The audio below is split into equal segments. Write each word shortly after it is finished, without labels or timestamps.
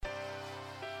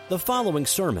The following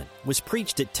sermon was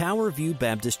preached at Tower View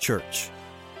Baptist Church.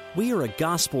 We are a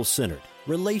gospel-centered,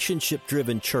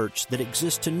 relationship-driven church that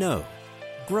exists to know,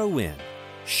 grow in,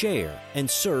 share, and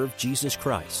serve Jesus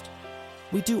Christ.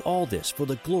 We do all this for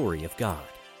the glory of God.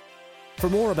 For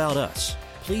more about us,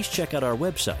 please check out our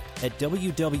website at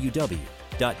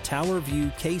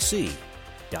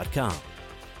www.towerviewkc.com.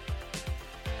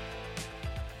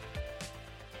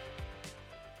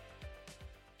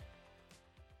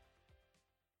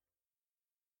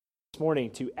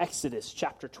 Morning to Exodus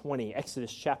chapter 20.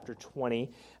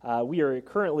 We are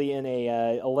currently in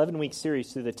a 11-week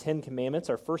series through the Ten Commandments.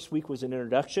 Our first week was an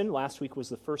introduction. Last week was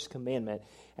the first commandment.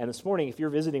 And this morning, if you're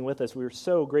visiting with us, we are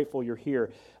so grateful you're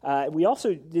here. We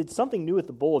also did something new with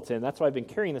the bulletin. That's why I've been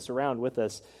carrying this around with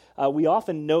us. We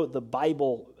often note the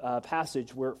Bible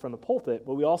passage from the pulpit,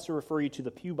 but we also refer you to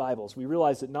the Pew Bibles. We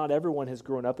realize that not everyone has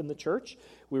grown up in the church.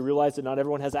 We realize that not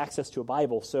everyone has access to a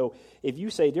Bible. So if you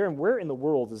say, Darren, where in the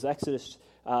world is Exodus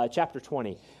chapter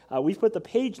 20? We've put the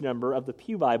page number of the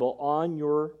Pew Bible on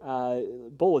your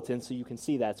bulletin so you can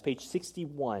see that. It's page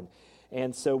 61.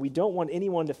 And so we don't want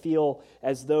anyone to feel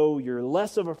as though you're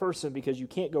less of a person because you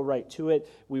can't go right to it.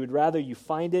 We would rather you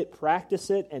find it, practice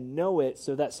it, and know it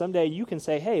so that someday you can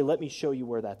say, hey, let me show you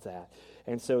where that's at.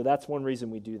 And so that's one reason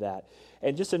we do that.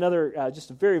 And just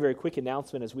a very, very quick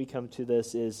announcement as we come to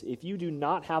this is if you do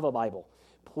not have a Bible,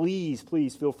 please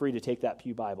feel free to take that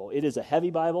Pew Bible. It is a heavy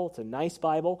Bible. It's a nice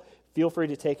Bible. Feel free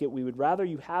to take it. We would rather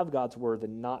you have God's Word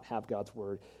than not have God's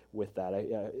Word with that.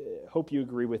 I hope you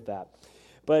agree with that.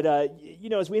 But,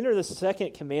 as we enter the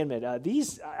second commandment, I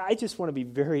just want to be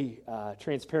very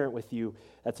transparent with you.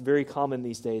 That's very common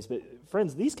these days. But,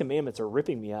 friends, these commandments are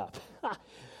ripping me up.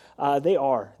 They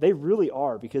are. They really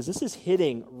are, because this is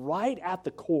hitting right at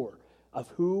the core of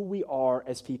who we are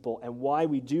as people and why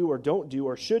we do or don't do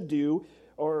or should do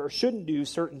or shouldn't do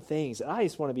certain things. And I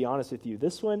just want to be honest with you.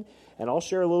 This one, and I'll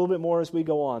share a little bit more as we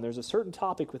go on, there's a certain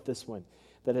topic with this one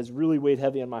that has really weighed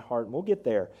heavy on my heart, and we'll get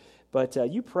there. But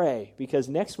you pray, because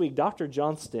next week Dr.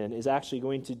 Johnston is actually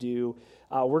going to do,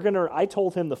 I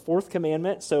told him the fourth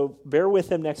commandment, so bear with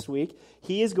him next week.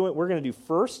 We're going to do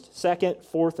first, second,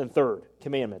 fourth, and third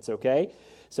commandments, okay?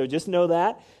 So just know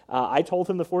that. I told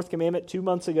him the fourth commandment 2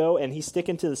 months ago, and he's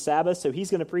sticking to the Sabbath, so he's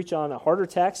going to preach on a harder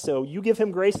text. So you give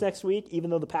him grace next week, even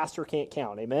though the pastor can't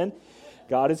count, amen?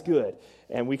 God is good,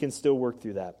 and we can still work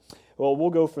through that. Well,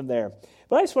 we'll go from there.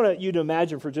 But I just want you to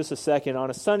imagine for just a second, on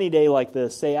a sunny day like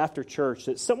this, say after church,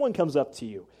 that someone comes up to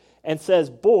you and says,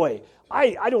 boy,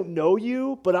 I don't know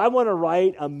you, but I want to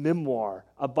write a memoir,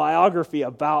 a biography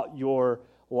about your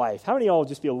life. How many of y'all will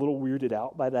just be a little weirded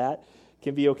out by that?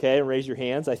 Can be okay and raise your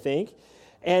hands, I think.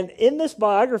 And in this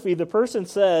biography, the person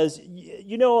says,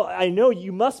 I know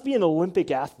you must be an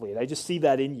Olympic athlete. I just see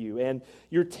that in you. And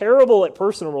you're terrible at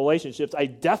personal relationships. I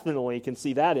definitely can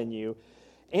see that in you.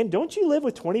 And don't you live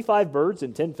with 25 birds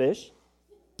and 10 fish?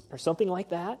 Or something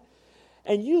like that?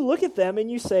 And you look at them and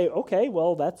you say, okay,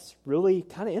 well, that's really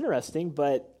kind of interesting,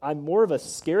 but I'm more of a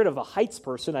scared of a heights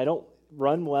person. I don't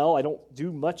run well. I don't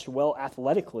do much well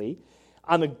athletically.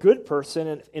 I'm a good person.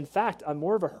 And in fact, I'm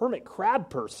more of a hermit crab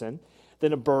person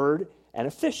than a bird and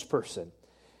a fish person.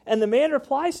 And the man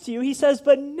replies to you, he says,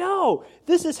 but no,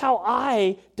 this is how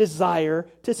I desire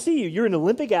to see you. You're an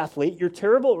Olympic athlete, you're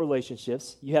terrible at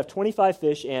relationships, you have 25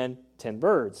 fish and 10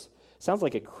 birds. Sounds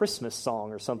like a Christmas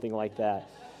song or something like that.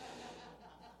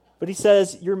 But he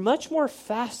says, you're much more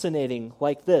fascinating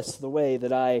like this, the way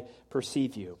that I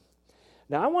perceive you.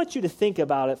 Now I want you to think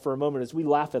about it for a moment as we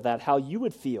laugh at that, how you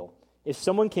would feel if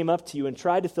someone came up to you and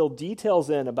tried to fill details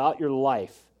in about your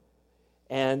life.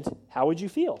 And how would you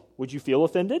feel? Would you feel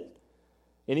offended?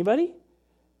 Anybody?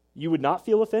 You would not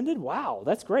feel offended? Wow,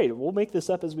 that's great. We'll make this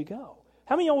up as we go.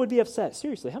 How many of y'all would be upset?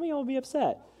 Seriously, how many of y'all would be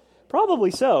upset?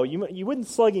 Probably so. You wouldn't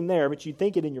slug him there, but you'd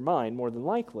think it in your mind more than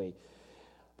likely.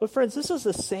 But friends, this is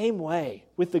the same way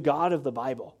with the God of the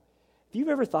Bible. If you've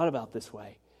ever thought about this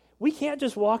way, we can't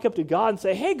just walk up to God and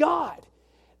say, hey, God,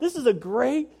 this is a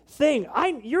great thing.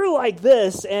 You're like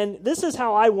this, and this is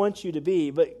how I want you to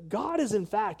be. But God is, in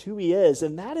fact, who He is.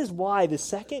 And that is why the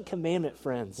second commandment,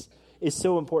 friends, is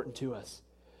so important to us.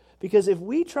 Because if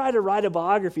we try to write a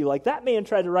biography like that man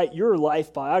tried to write your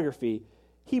life biography,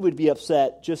 he would be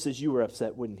upset just as you were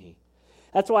upset, wouldn't he?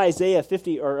 That's why Isaiah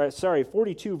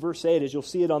 42, verse 8, as you'll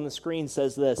see it on the screen,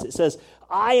 says this. It says,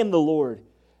 I am the Lord.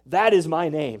 That is my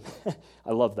name.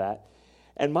 I love that.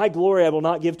 And my glory I will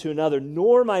not give to another,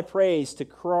 nor my praise to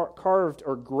carved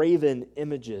or graven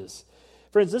images.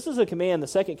 Friends, this is a command, the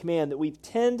second command, that we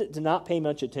tend to not pay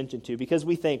much attention to because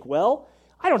we think, well,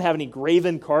 I don't have any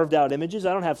graven, carved out images.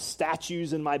 I don't have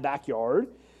statues in my backyard.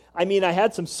 I mean, I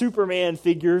had some Superman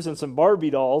figures and some Barbie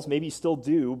dolls, maybe still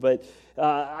do, but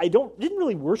I didn't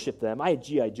really worship them. I had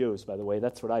G.I. Joes, by the way.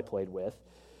 That's what I played with.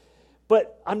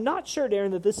 But I'm not sure,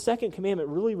 Darren, that this second commandment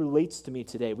really relates to me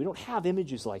today. We don't have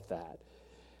images like that.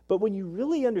 But when you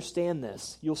really understand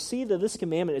this, you'll see that this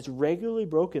commandment is regularly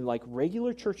broken like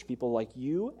regular church people like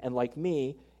you and like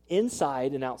me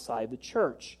inside and outside the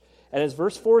church. And as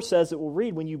verse 4 says, it will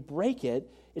read, when you break it,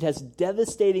 it has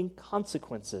devastating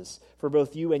consequences for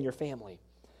both you and your family.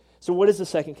 So what is the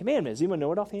second commandment? Does anyone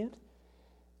know it offhand?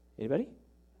 Anybody?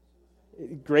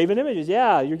 Graven images.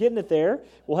 Yeah, you're getting it there.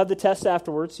 We'll have the test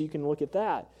afterwards so you can look at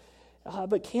that.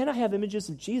 But can I have images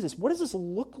of Jesus? What does this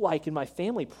look like in my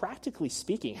family, practically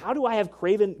speaking? How do I have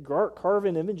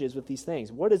carven images with these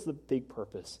things? What is the big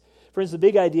purpose? Friends, the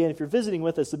big idea, and if you're visiting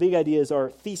with us, the big idea is our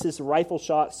thesis rifle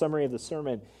shot summary of the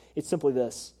sermon. It's simply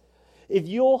this. If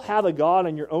you'll have a God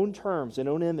on your own terms and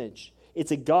own image,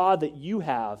 it's a God that you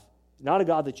have, not a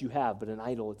God that you have, but an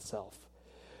idol itself.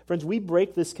 Friends, we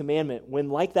break this commandment when,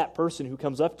 like that person who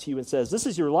comes up to you and says, this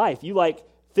is your life. You like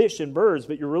fish and birds,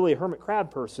 but you're really a hermit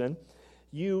crab person.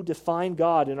 You define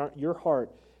God in your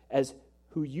heart as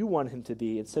who you want him to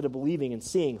be instead of believing and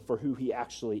seeing for who he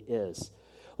actually is.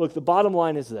 Look, the bottom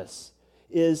line is this,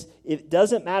 is it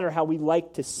doesn't matter how we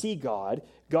like to see God.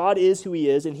 God is who he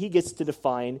is, and he gets to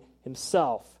define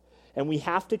himself. And we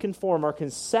have to conform our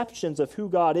conceptions of who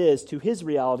God is to his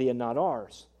reality and not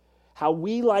ours. How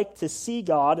we like to see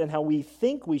God and how we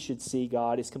think we should see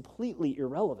God is completely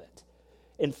irrelevant.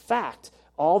 In fact,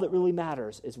 all that really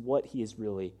matters is what he is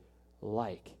really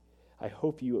like. I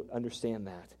hope you understand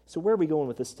that. So where are we going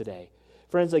with this today?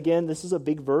 Friends, again, this is a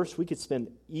big verse. We could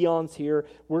spend eons here.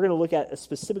 We're going to look at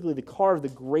specifically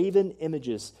the graven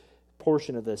images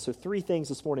portion of this. So 3 things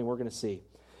this morning we're going to see.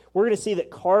 We're going to see that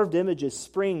carved images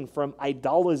spring from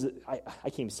idols. I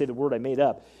can't even say the word I made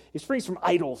up. It springs from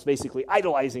idols, basically,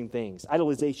 idolizing things,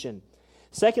 idolization.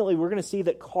 Secondly, we're going to see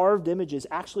that carved images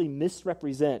actually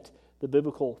misrepresent the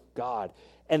biblical God.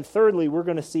 And thirdly, we're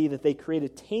going to see that they create a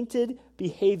tainted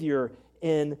behavior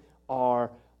in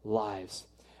our lives.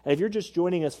 And if you're just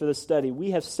joining us for this study,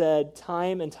 we have said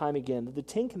time and time again that the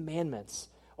 10 Commandments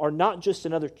are not just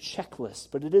another checklist,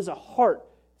 but it is a heart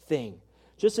thing.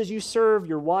 Just as you serve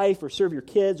your wife or serve your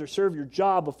kids or serve your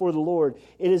job before the Lord,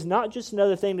 it is not just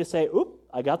another thing to say, oop,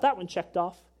 I got that one checked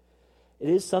off. It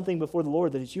is something before the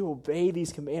Lord that as you obey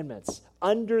these commandments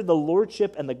under the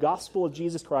lordship and the gospel of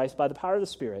Jesus Christ by the power of the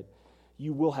Spirit,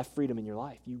 you will have freedom in your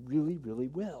life. You really, really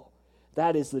will.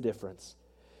 That is the difference.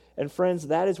 And friends,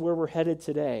 that is where we're headed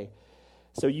today.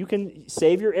 So you can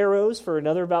save your arrows for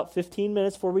another about 15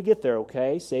 minutes before we get there,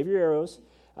 okay? Save your arrows,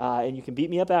 and you can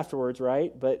beat me up afterwards,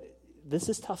 right? But this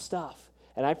is tough stuff.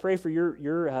 And I pray for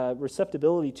your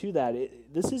receptibility to that.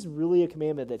 This is really a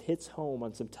commandment that hits home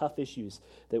on some tough issues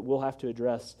that we'll have to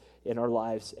address in our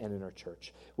lives and in our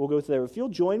church. We'll go through there. If you'll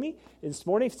join me this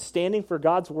morning, standing for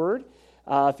God's Word.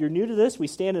 If you're new to this, we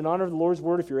stand in honor of the Lord's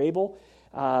Word if you're able,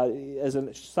 as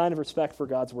a sign of respect for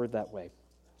God's Word that way.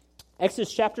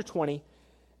 Exodus chapter 20,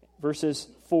 verses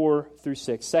 4 through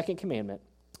 6. Second commandment.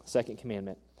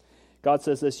 God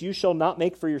says this, you shall not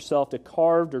make for yourself a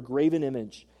carved or graven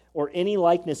image, or any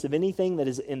likeness of anything that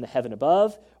is in the heaven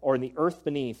above, or in the earth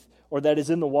beneath, or that is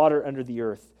in the water under the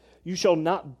earth. You shall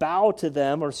not bow to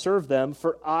them or serve them,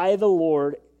 for I, the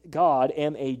Lord God,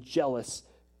 am a jealous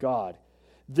God,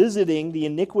 visiting the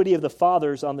iniquity of the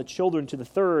fathers on the children to the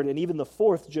third and even the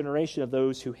fourth generation of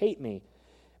those who hate me.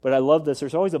 But I love this.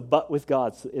 There's always a but with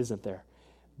God, isn't there?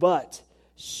 But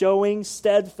showing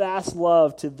steadfast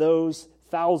love to those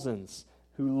thousands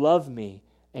who love me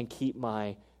and keep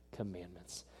my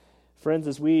commandments.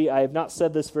 Friends, I have not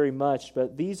said this very much,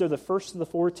 but these are the first of the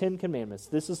 4 10 Commandments.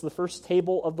 This is the first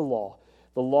table of the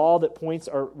law that points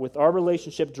with our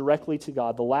relationship directly to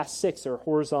God. The last 6 are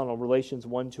horizontal relations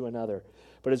one to another.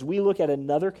 But as we look at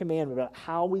another commandment about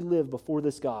how we live before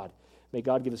this God, may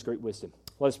God give us great wisdom.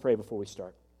 Let us pray before we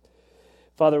start.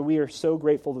 Father, we are so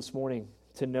grateful this morning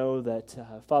to know that,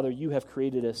 Father, you have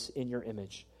created us in your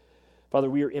image. Father,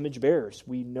 we are image bearers.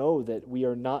 We know that we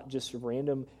are not just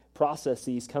random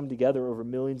processes come together over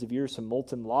millions of years from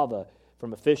molten lava,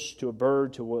 from a fish to a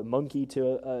bird to a monkey to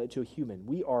a human.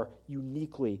 We are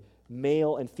uniquely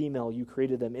male and female. You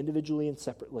created them individually and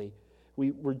separately.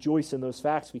 We rejoice in those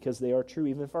facts because they are true,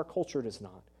 even if our culture does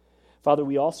not. Father,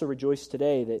 we also rejoice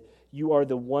today that you are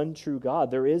the one true God.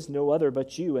 There is no other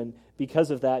but you, and because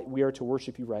of that, we are to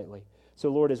worship you rightly. So,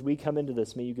 Lord, as we come into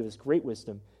this, may you give us great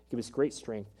wisdom, give us great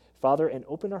strength, Father, and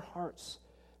open our hearts.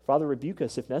 Father, rebuke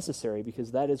us if necessary,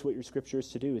 because that is what your scripture is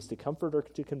to do, is to comfort or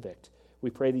to convict. We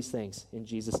pray these things in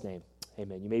Jesus' name.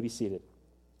 Amen. You may be seated.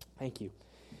 Thank you.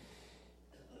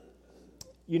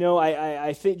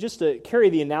 I think just to carry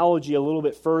the analogy a little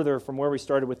bit further from where we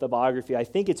started with the biography, I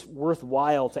think it's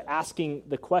worthwhile to asking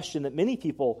the question that many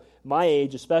people my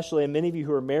age especially, and many of you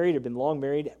who are married, have been long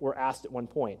married, were asked at one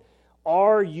point.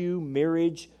 Are you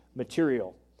marriage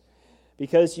material?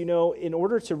 Because, in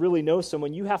order to really know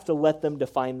someone, you have to let them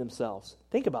define themselves.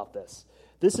 Think about this.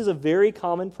 This is a very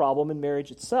common problem in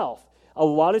marriage itself. A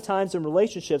lot of times in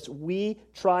relationships, we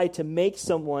try to make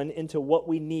someone into what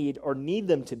we need or need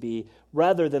them to be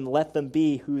rather than let them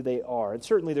be who they are. And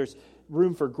certainly there's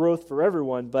room for growth for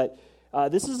everyone, but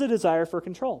this is a desire for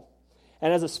control.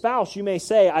 And as a spouse, you may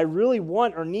say, I really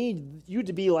want or need you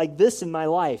to be like this in my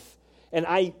life. And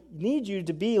I need you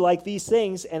to be like these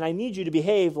things, and I need you to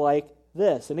behave like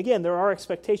this. And again, there are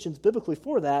expectations biblically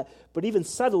for that, but even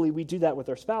subtly, we do that with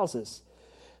our spouses.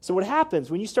 So what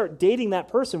happens when you start dating that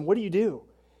person, what do?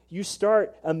 You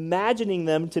start imagining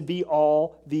them to be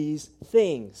all these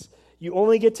things. You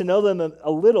only get to know them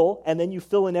a little, and then you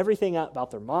fill in everything out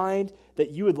about their mind that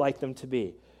you would like them to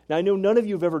be. Now, I know none of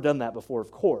you have ever done that before,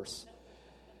 of course.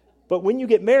 But when you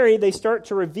get married, they start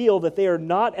to reveal that they are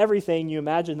not everything you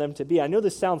imagine them to be. I know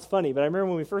this sounds funny, but I remember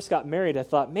when we first got married, I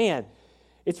thought, man,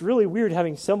 it's really weird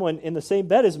having someone in the same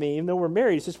bed as me, even though we're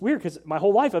married. It's just weird because my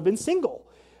whole life I've been single.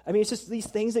 I mean, it's just these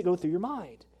things that go through your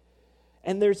mind.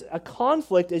 And there's a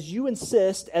conflict as you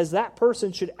insist as that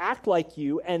person should act like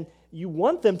you, and you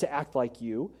want them to act like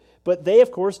you, but they,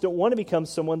 of course, don't want to become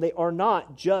someone they are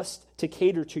not just to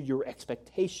cater to your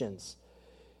expectations.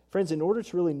 Friends, in order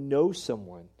to really know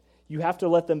someone, you have to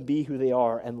let them be who they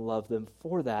are and love them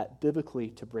for that, biblically,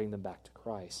 to bring them back to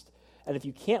Christ. And if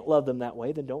you can't love them that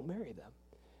way, then don't marry them.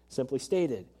 Simply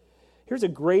stated. Here's a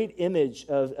great image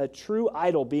of a true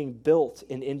idol being built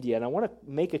in India, and I want to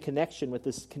make a connection with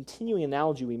this continuing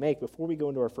analogy we make before we go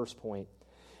into our first point.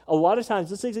 A lot of times,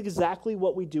 this is exactly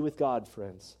what we do with God,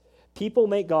 friends. People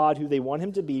make God who they want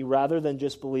him to be rather than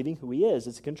just believing who he is.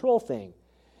 It's a control thing.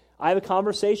 I have a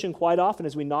conversation quite often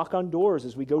as we knock on doors,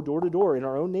 as we go door to door in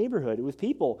our own neighborhood with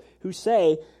people who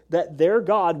say that their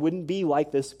God wouldn't be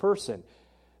like this person.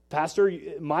 Pastor,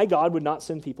 my God would not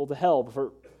send people to hell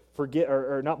for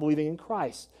not believing in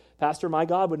Christ. Pastor, my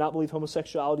God would not believe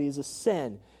homosexuality is a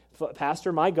sin.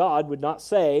 Pastor, my God would not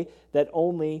say that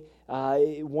only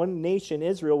one nation,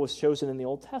 Israel, was chosen in the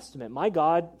Old Testament. My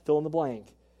God, fill in the blank.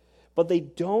 But they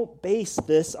don't base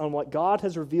this on what God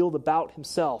has revealed about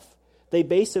himself. They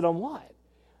base it on what?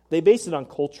 They base it on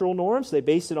cultural norms. They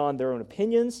base it on their own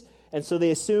opinions. And so they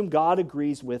assume God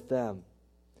agrees with them.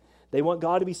 They want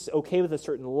God to be okay with a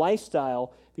certain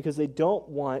lifestyle because they don't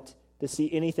want to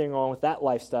see anything wrong with that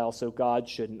lifestyle, so God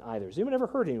shouldn't either. Has anyone ever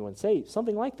heard anyone say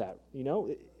something like that?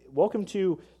 Welcome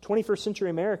to 21st century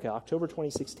America, October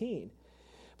 2016.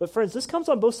 But friends, this comes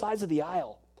on both sides of the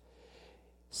aisle.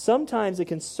 Sometimes a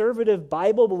conservative,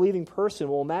 Bible-believing person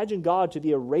will imagine God to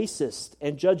be a racist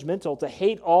and judgmental, to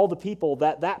hate all the people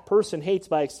that person hates,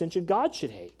 by extension, God should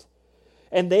hate.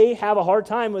 And they have a hard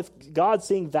time with God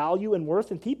seeing value and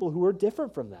worth in people who are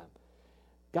different from them.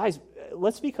 Guys,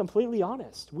 let's be completely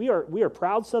honest. We are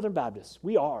proud Southern Baptists.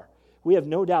 We are. We have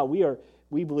no doubt.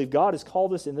 We believe God has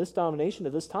called us in this denomination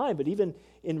at this time, but even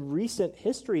in recent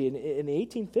history, in the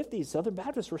 1850s, Southern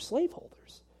Baptists were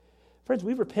slaveholders. Friends,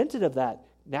 we've repented of that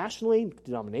nationally,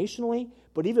 denominationally,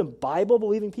 but even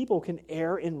Bible-believing people can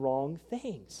err in wrong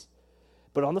things.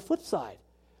 But on the flip side,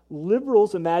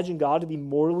 liberals imagine God to be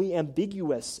morally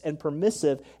ambiguous and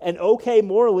permissive and okay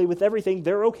morally with everything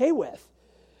they're okay with.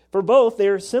 For both, they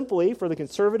are simply, for the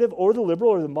conservative or the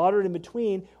liberal or the moderate in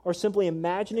between, are simply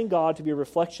imagining God to be a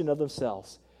reflection of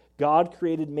themselves. God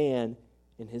created man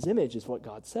in his image, is what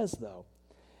God says, though.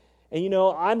 And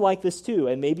I'm like this too,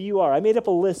 and maybe you are. I made up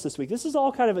a list this week. This is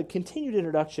all kind of a continued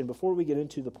introduction before we get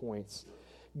into the points.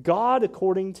 God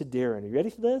according to Darren. Are you ready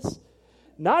for this?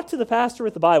 Not to the pastor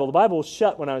with the Bible. The Bible was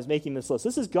shut when I was making this list.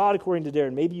 This is God according to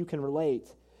Darren. Maybe you can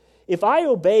relate. If I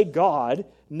obey God,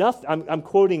 I'm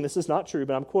quoting, this is not true,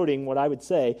 but I'm quoting what I would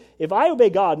say. If I obey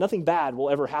God, nothing bad will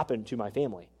ever happen to my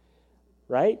family.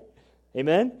 Right?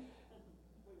 Amen?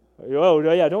 Oh,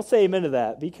 yeah, don't say amen to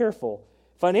that. Be careful.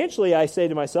 Financially, I say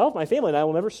to myself, my family and I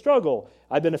will never struggle.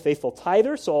 I've been a faithful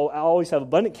tither, so I'll always have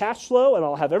abundant cash flow, and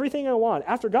I'll have everything I want.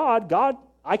 After God,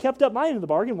 I kept up my end of the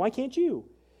bargain. Why can't you?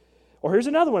 Or here's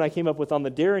another one I came up with on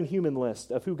the Darren Human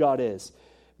list of who God is.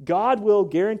 God will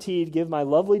guaranteed give my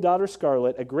lovely daughter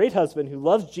Scarlett a great husband who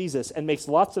loves Jesus and makes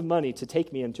lots of money to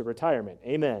take me into retirement.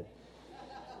 Amen.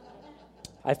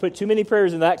 I've put too many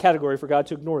prayers in that category for God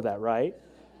to ignore that, right?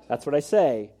 That's what I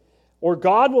say. Or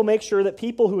God will make sure that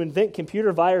people who invent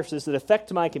computer viruses that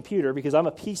affect my computer, because I'm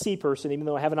a PC person even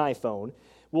though I have an iPhone,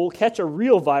 will catch a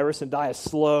real virus and die a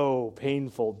slow,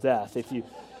 painful death.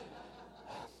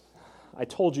 I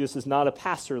told you this is not a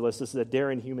pastor list. This is a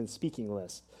daring human speaking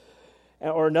list.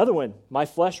 Or another one, my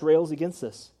flesh rails against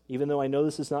this, even though I know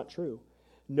this is not true.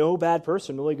 No bad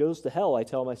person really goes to hell, I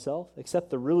tell myself,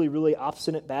 except the really, really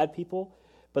obstinate bad people.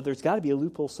 But there's got to be a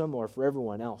loophole somewhere for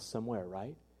everyone else somewhere,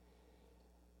 right?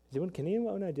 Can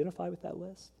anyone identify with that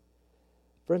list?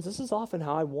 Friends, this is often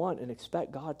how I want and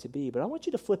expect God to be. But I want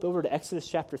you to flip over to Exodus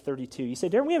chapter 32. You say,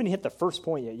 Darren, we haven't hit the first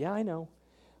point yet. Yeah, I know.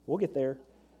 We'll get there.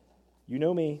 You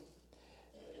know me.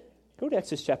 Go to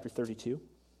Exodus chapter 32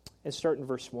 and start in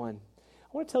verse 1.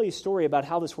 I want to tell you a story about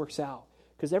how this works out,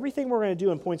 because everything we're going to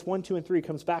do in points 1, 2, and 3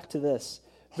 comes back to this.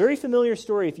 Very familiar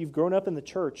story if you've grown up in the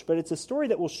church, but it's a story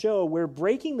that will show where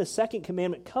breaking the second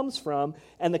commandment comes from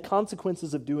and the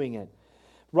consequences of doing it.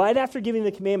 Right after giving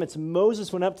the commandments,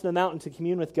 Moses went up to the mountain to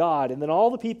commune with God, and then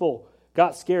all the people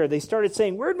got scared. They started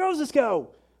saying, where'd Moses go?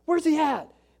 Where's he at?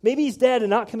 Maybe he's dead and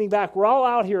not coming back. We're all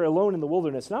out here alone in the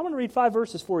wilderness. And I want to read 5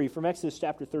 verses for you from Exodus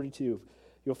chapter 32.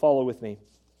 You'll follow with me.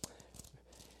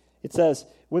 It says,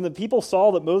 when the people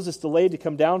saw that Moses delayed to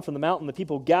come down from the mountain, the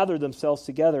people gathered themselves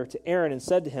together to Aaron and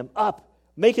said to him, up,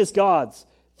 make us gods,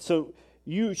 so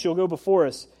you shall go before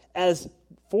us. As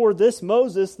for this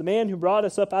Moses, the man who brought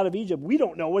us up out of Egypt, we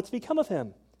don't know what's become of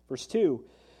him. Verse 2,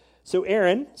 so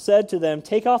Aaron said to them,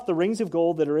 take off the rings of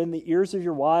gold that are in the ears of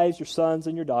your wives, your sons,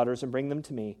 and your daughters, and bring them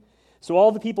to me. So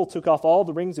all the people took off all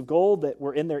the rings of gold that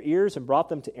were in their ears and brought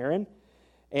them to Aaron.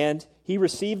 And he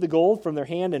received the gold from their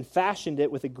hand and fashioned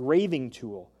it with a graving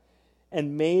tool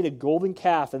and made a golden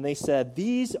calf. And they said,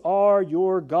 these are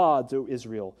your gods, O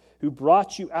Israel, who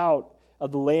brought you out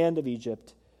of the land of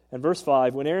Egypt. And verse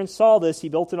 5, when Aaron saw this, he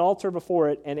built an altar before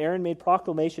it, and Aaron made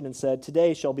proclamation and said,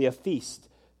 today shall be a feast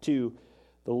to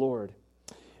the Lord.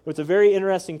 It's a very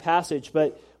interesting passage,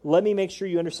 but let me make sure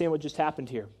you understand what just happened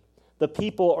here. The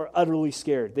people are utterly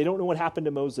scared. They don't know what happened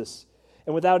to Moses.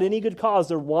 And without any good cause,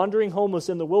 they're wandering homeless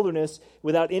in the wilderness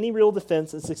without any real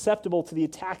defense and susceptible to the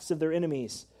attacks of their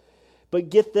enemies.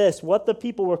 But get this, what the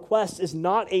people request is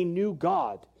not a new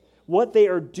God. What they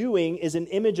are doing is an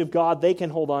image of God they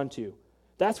can hold on to.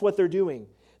 That's what they're doing.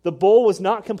 The bull was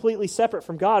not completely separate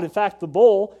from God. In fact, the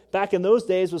bull, back in those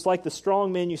days, was like the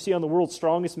strong men you see on the world's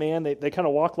strongest man. They kind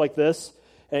of walk like this,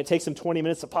 and it takes them 20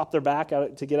 minutes to pop their back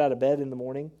out to get out of bed in the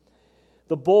morning.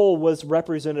 The bull was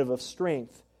representative of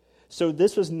strength. So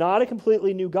this was not a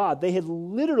completely new God. They had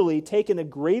literally taken a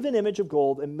graven image of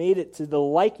gold and made it to the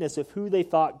likeness of who they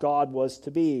thought God was to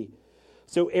be.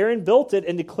 So Aaron built it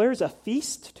and declares a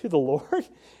feast to the Lord.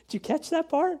 Did you catch that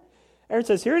part? Aaron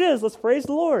says, here it is, let's praise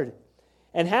the Lord.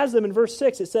 And has them in verse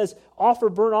 6, it says, offer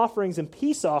burnt offerings and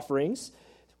peace offerings,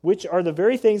 which are the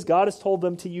very things God has told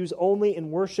them to use only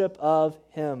in worship of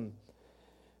Him.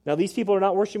 Now, these people are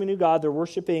not worshiping a new God, they're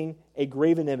worshiping a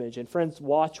graven image. And friends,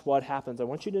 watch what happens. I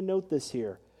want you to note this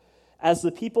here. As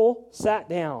the people sat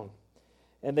down,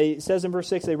 and it says in verse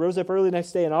 6, they rose up early the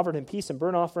next day and offered Him peace and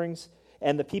burnt offerings,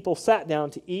 and the people sat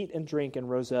down to eat and drink and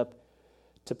rose up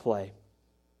to play.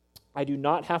 I do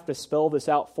not have to spell this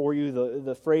out for you.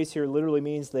 The phrase here literally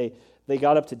means they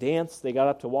got up to dance, they got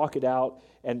up to walk it out,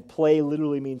 and play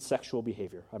literally means sexual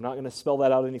behavior. I'm not going to spell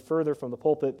that out any further from the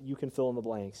pulpit. You can fill in the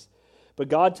blanks. But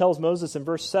God tells Moses in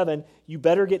verse 7, you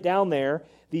better get down there.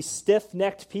 These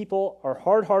stiff-necked people are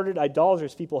hard-hearted,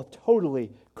 idolatrous people have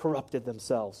totally corrupted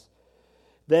themselves.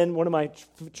 Then one of my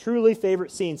truly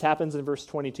favorite scenes happens in verse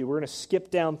 22. We're going to skip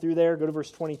down through there, go to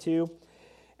verse 22.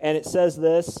 And it says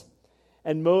this,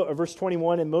 and verse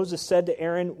 21, and Moses said to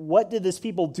Aaron, what did this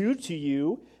people do to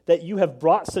you that you have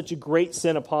brought such a great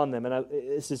sin upon them? And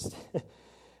it's just,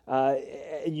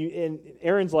 and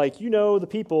Aaron's like, you know the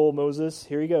people, Moses.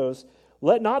 Here he goes.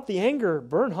 Let not the anger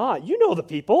burn hot. You know the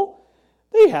people.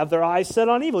 They have their eyes set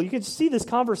on evil. You can see this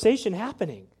conversation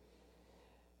happening.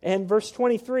 And verse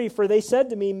 23, for they said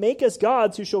to me, make us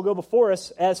gods who shall go before us.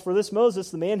 As for this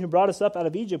Moses, the man who brought us up out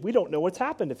of Egypt, we don't know what's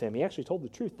happened to him. He actually told the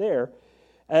truth there.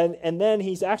 And then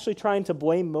he's actually trying to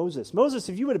blame Moses. Moses,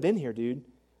 if you would have been here, dude,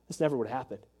 this never would have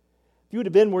happened. If you would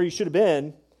have been where you should have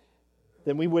been,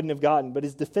 then we wouldn't have gotten. But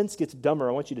his defense gets dumber.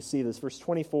 I want you to see this. Verse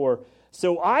 24,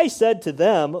 so I said to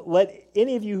them, let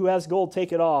any of you who has gold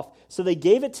take it off. So they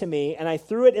gave it to me, and I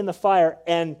threw it in the fire.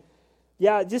 And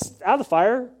yeah, just out of the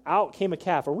fire, out came a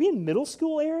calf. Are we in middle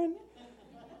school, Aaron?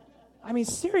 I mean,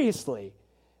 seriously.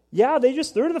 Yeah, they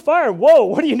just threw it in the fire. Whoa,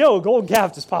 what do you know? A golden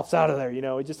calf just pops out of there. You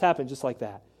know, it just happened just like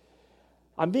that.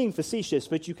 I'm being facetious,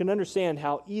 but you can understand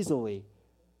how easily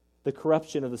the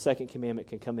corruption of the second commandment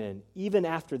can come in, even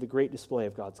after the great display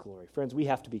of God's glory. Friends, we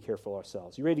have to be careful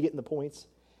ourselves. You ready to get in the points?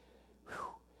 Whew.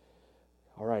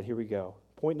 All right, here we go.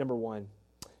 Point number 1.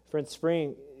 Friends,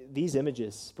 these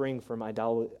images spring from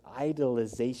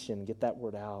idolization. Get that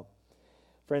word out.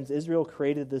 Friends, Israel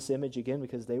created this image again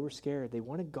because they were scared. They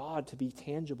wanted God to be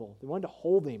tangible. They wanted to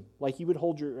hold him like you would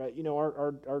hold your,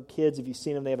 our kids, if you've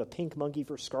seen them, they have a pink monkey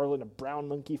for Scarlet and a brown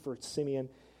monkey for Simeon.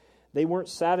 They weren't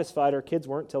satisfied, our kids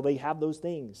weren't, until they have those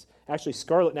things. Actually,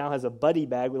 Scarlet now has a buddy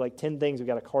bag with like 10 things we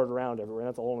got to cart around everywhere.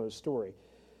 That's a whole other story.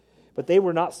 But they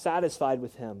were not satisfied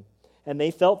with him. And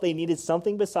they felt they needed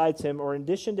something besides him or in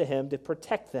addition to him to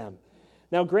protect them.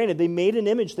 Now, granted, they made an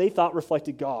image they thought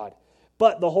reflected God.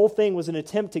 But the whole thing was an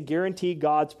attempt to guarantee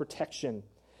God's protection.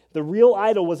 The real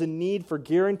idol was a need for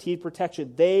guaranteed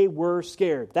protection. They were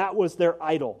scared. That was their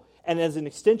idol. And as an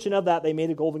extension of that, they made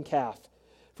a golden calf.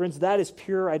 Friends, that is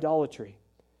pure idolatry.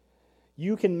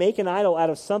 You can make an idol out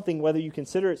of something, whether you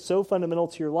consider it so fundamental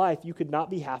to your life, you could not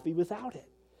be happy without it.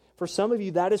 For some of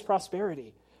you, that is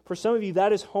prosperity. For some of you,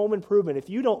 that is home improvement. If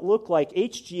you don't look like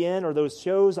HGN or those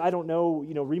shows,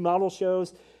 remodel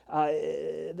shows,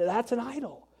 that's an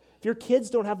idol. If your kids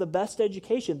don't have the best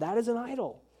education, that is an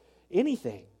idol.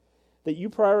 Anything that you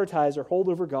prioritize or hold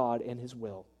over God and his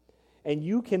will. And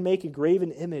you can make a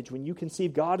graven image when you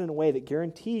conceive God in a way that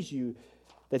guarantees you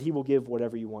that he will give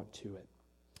whatever you want to it.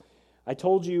 I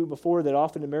told you before that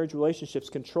often in marriage relationships,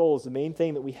 control is the main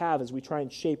thing that we have as we try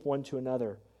and shape one to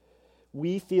another.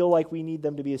 We feel like we need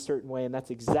them to be a certain way, and that's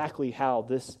exactly how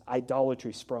this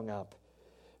idolatry sprung up.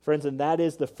 Friends, and that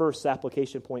is the first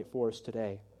application point for us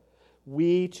today.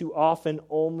 We too often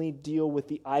only deal with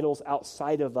the idols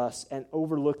outside of us and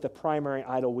overlook the primary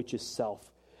idol, which is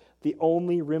self. The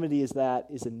only remedy is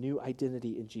a new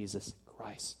identity in Jesus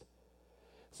Christ.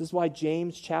 This is why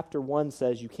James chapter 1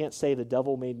 says you can't say the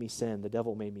devil made me sin, the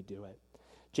devil made me do it.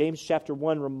 James chapter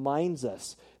 1 reminds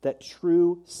us that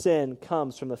true sin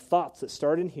comes from the thoughts that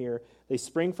start in here, they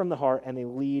spring from the heart, and they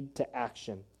lead to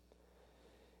action.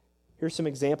 Here's some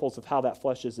examples of how that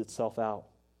fleshes itself out.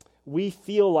 We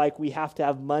feel like we have to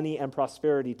have money and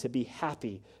prosperity to be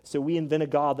happy, so we invent a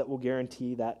God that will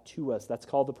guarantee that to us. That's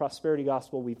called the prosperity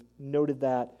gospel. We've noted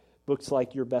that. Books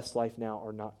like Your Best Life Now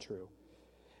are not true.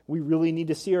 We really need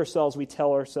to see ourselves, we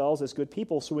tell ourselves, as good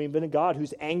people, so we invent a God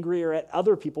who's angrier at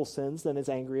other people's sins than is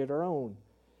angry at our own.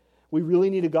 We really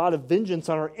need a God of vengeance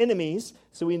on our enemies,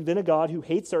 so we invent a God who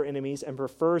hates our enemies and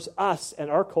prefers us and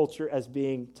our culture as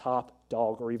being top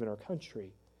dog or even our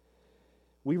country.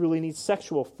 We really need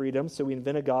sexual freedom, so we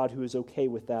invent a God who is okay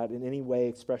with that in any way,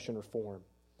 expression, or form.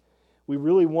 We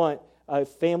really want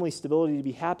family stability to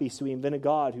be happy, so we invent a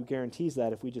God who guarantees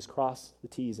that if we just cross the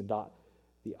T's and dot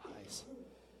the I's.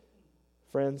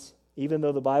 Friends, even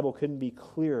though the Bible couldn't be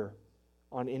clear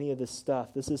on any of this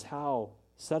stuff, this is how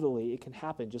subtly it can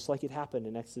happen, just like it happened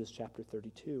in Exodus chapter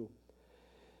 32.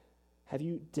 Have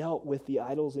you dealt with the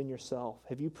idols in yourself?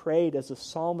 Have you prayed as the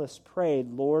psalmist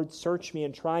prayed, Lord, search me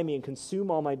and try me and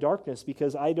consume all my darkness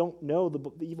because I don't know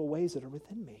the evil ways that are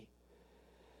within me?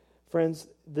 Friends,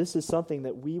 this is something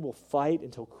that we will fight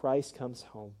until Christ comes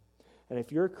home. And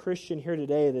if you're a Christian here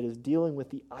today that is dealing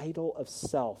with the idol of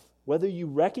self, whether you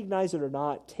recognize it or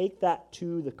not, take that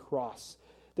to the cross.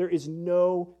 There is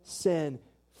no sin,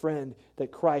 friend,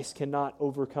 that Christ cannot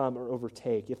overcome or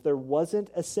overtake. If there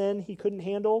wasn't a sin he couldn't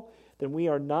handle, then we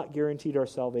are not guaranteed our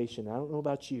salvation. I don't know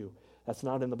about you. That's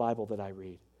not in the Bible that I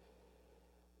read.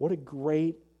 What a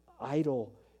great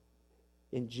idol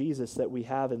in Jesus that we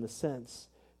have in the sense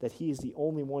that he is the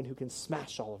only one who can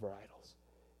smash all of our idols.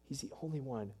 He's the only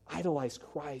one. Idolize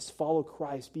Christ, follow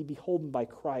Christ, be beholden by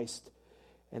Christ,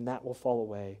 and that will fall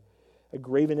away. A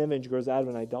graven image grows out of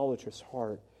an idolatrous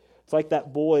heart. It's like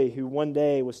that boy who one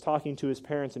day was talking to his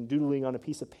parents and doodling on a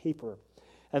piece of paper.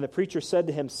 And the preacher said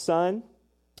to him, son,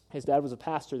 his dad was a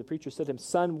pastor, the preacher said to him,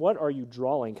 son, what are you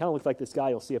drawing? Kind of looked like this guy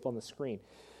you'll see up on the screen.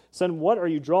 Son, what are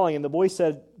you drawing? And the boy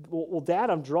said, well Dad,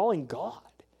 I'm drawing God.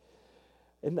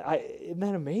 Isn't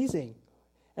that amazing?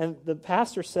 And the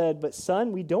pastor said, but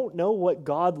son, we don't know what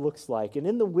God looks like. And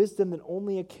in the wisdom that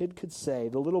only a kid could say,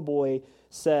 the little boy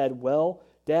said, well,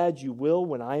 Dad, you will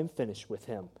when I am finished with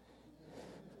him.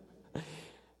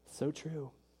 So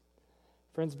true.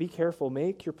 Friends, be careful.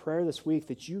 Make your prayer this week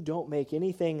that you don't make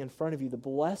anything in front of you. The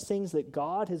blessings that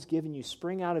God has given you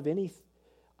spring out of any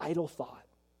idle thought.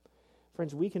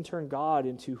 Friends, we can turn God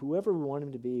into whoever we want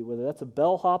him to be, whether that's a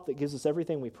bellhop that gives us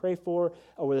everything we pray for,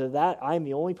 or whether that I'm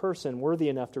the only person worthy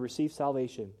enough to receive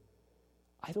salvation.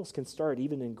 Idols can start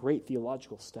even in great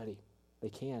theological study. They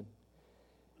can.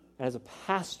 And as a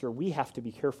pastor, we have to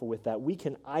be careful with that. We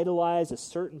can idolize a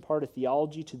certain part of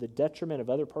theology to the detriment of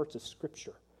other parts of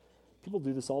Scripture. People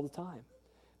do this all the time.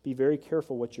 Be very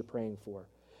careful what you're praying for.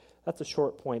 That's a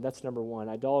short point. That's number one.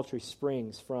 Idolatry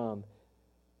springs from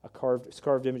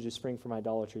carved images spring from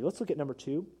idolatry. Let's look at number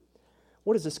two.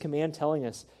 What is this command telling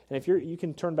us? And if you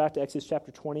can turn back to Exodus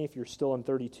chapter 20 if you're still in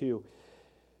 32.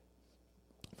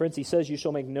 Friends, he says, you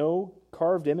shall make no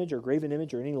carved image or graven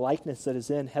image or any likeness that is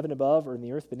in heaven above or in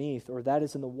the earth beneath or that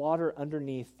is in the water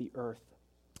underneath the earth.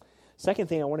 Second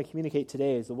thing I want to communicate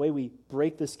today is the way we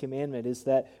break this commandment is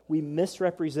that we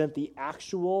misrepresent the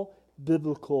actual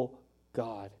biblical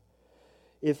God.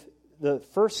 If the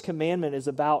first commandment is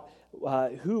about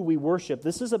who we worship,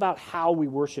 this is about how we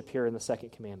worship here in the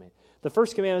second commandment. The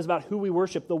first commandment is about who we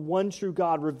worship, the one true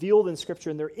God revealed in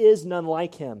Scripture, and there is none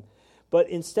like him. But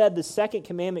instead, the second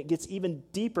commandment gets even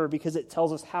deeper because it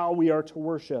tells us how we are to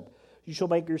worship. You shall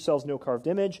make yourselves no carved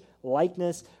image,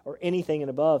 likeness, or anything in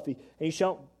above, and you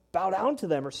shall bow down to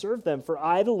them or serve them, for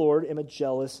I, the Lord, am a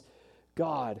jealous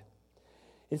God.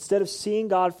 Instead of seeing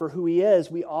God for who he is,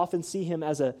 we often see him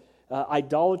as a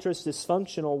idolatrous,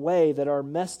 dysfunctional way that our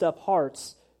messed up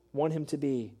hearts want him to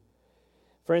be.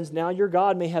 Friends, now your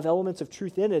God may have elements of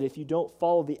truth in it if you don't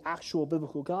follow the actual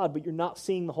biblical God, but you're not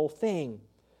seeing the whole thing.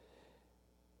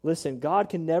 Listen, God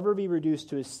can never be reduced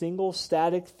to a single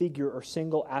static figure or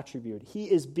single attribute. He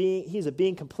is a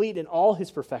being complete in all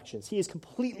his perfections. He is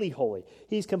completely holy.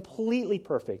 He's completely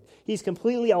perfect. He's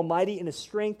completely almighty in his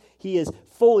strength. He is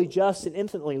fully just and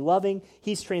infinitely loving.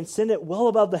 He's transcendent, well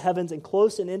above the heavens, and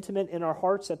close and intimate in our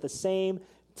hearts at the same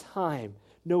time.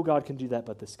 No God can do that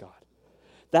but this God.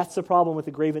 That's the problem with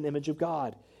the graven image of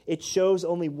God. It shows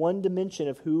only one dimension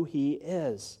of who he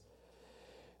is.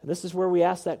 And this is where we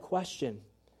ask that question.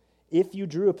 If you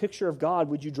drew a picture of God,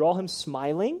 would you draw him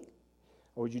smiling?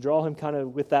 Or would you draw him kind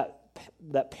of with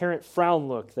that parent frown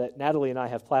look that Natalie and I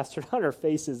have plastered on our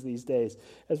faces these days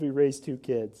as we raise two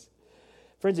kids?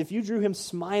 Friends, if you drew him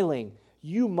smiling,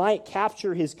 you might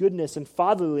capture his goodness and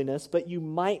fatherliness, but you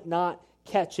might not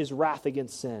catch his wrath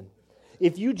against sin.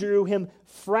 If you drew him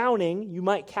frowning, you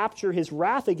might capture his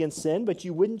wrath against sin, but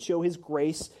you wouldn't show his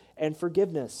grace and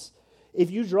forgiveness.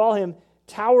 If you draw him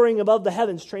towering above the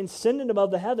heavens, transcendent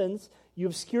above the heavens, you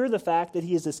obscure the fact that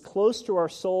he is as close to our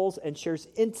souls and shares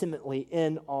intimately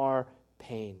in our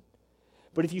pain.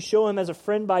 But if you show him as a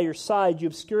friend by your side, you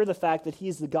obscure the fact that he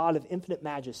is the God of infinite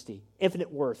majesty,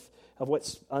 infinite worth, of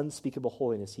what unspeakable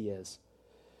holiness he is.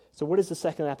 So what is the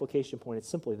second application point? It's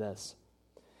simply this.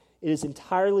 It is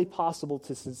entirely possible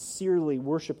to sincerely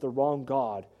worship the wrong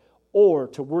God or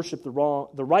to worship the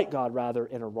right God,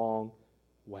 in a wrong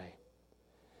way.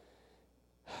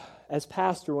 As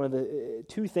pastor, one of the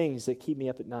two things that keep me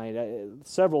up at night,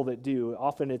 several that do.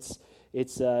 Often it's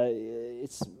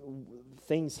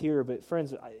things here, but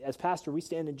friends, as pastor, we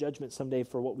stand in judgment someday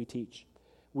for what we teach.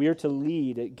 We are to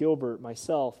lead at Gilbert,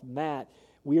 myself, Matt.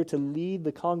 We are to lead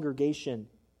the congregation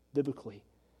biblically.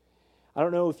 I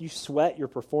don't know if you sweat your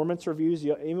performance reviews.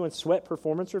 Anyone sweat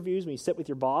performance reviews when you sit with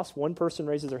your boss? One person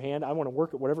raises their hand. I want to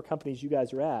work at whatever companies you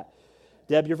guys are at.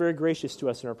 Deb, you're very gracious to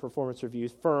us in our performance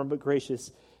reviews. Firm but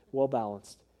gracious.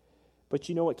 Well-balanced. But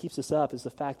you know what keeps us up is the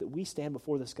fact that we stand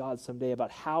before this God someday about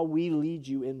how we lead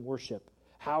you in worship,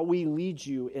 how we lead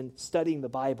you in studying the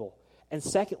Bible. And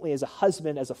secondly, as a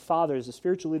husband, as a father, as a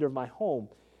spiritual leader of my home,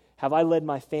 have I led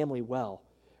my family well?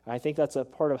 And I think that's a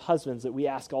part of husbands that we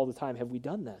ask all the time, have we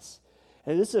done this?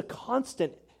 And this is a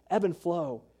constant ebb and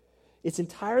flow. It's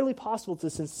entirely possible to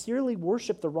sincerely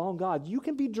worship the wrong God. You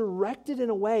can be directed in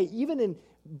a way, even in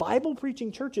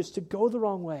Bible-preaching churches, to go the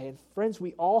wrong way. And friends,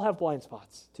 we all have blind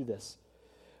spots to this.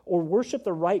 Or worship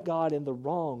the right God in the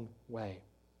wrong way.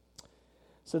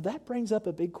 So that brings up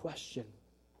a big question.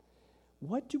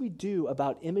 What do we do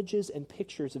about images and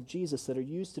pictures of Jesus that are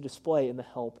used to display in the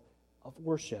help of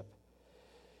worship?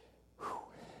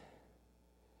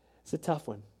 It's a tough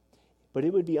one. But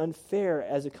it would be unfair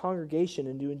as a congregation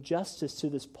and do injustice to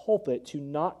this pulpit to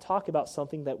not talk about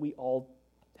something that we all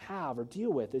have or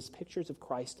deal with, is pictures of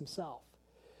Christ himself.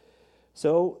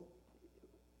 So,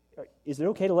 is it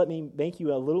okay to let me make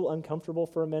you a little uncomfortable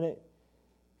for a minute?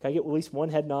 Can I get at least one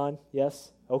head nod?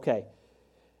 Yes? Okay.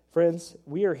 Friends,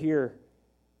 we are here,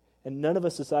 and none of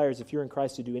us desires, if you're in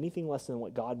Christ, to do anything less than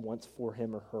what God wants for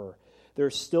him or her. There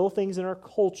are still things in our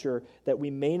culture that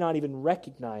we may not even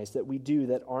recognize that we do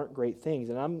that aren't great things.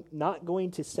 And I'm not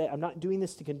doing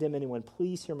this to condemn anyone.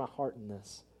 Please hear my heart in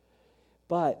this.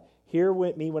 But hear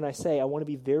me when I say I want to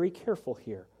be very careful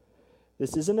here.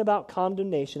 This isn't about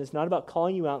condemnation. It's not about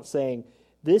calling you out and saying,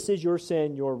 this is your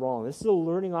sin, you're wrong. This is a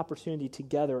learning opportunity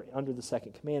together under the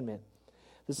second commandment.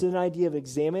 This is an idea of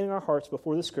examining our hearts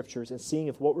before the Scriptures and seeing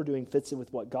if what we're doing fits in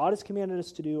with what God has commanded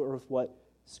us to do or with what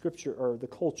Scripture or the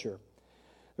culture.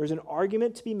 There's an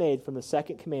argument to be made from the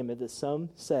second commandment that some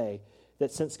say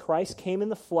that since Christ came in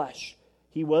the flesh,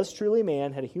 he was truly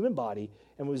man, had a human body,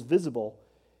 and was visible,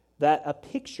 that a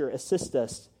picture assists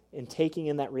us in taking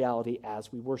in that reality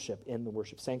as we worship, in the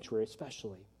worship sanctuary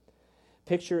especially.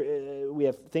 We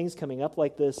have things coming up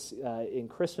like this in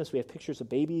Christmas. We have pictures of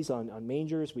babies on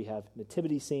mangers. We have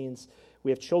nativity scenes.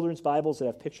 We have children's Bibles that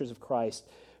have pictures of Christ.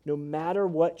 No matter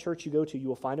what church you go to, you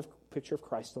will find a picture of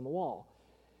Christ on the wall.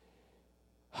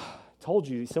 Told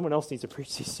you, someone else needs to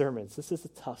preach these sermons. This is the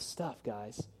tough stuff,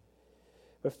 guys.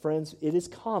 But friends, it is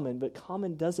common, but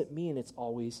common doesn't mean it's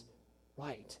always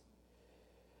right.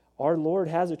 Our Lord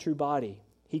has a true body.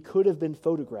 He could have been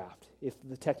photographed if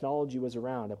the technology was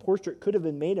around. A portrait could have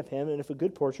been made of him, and if a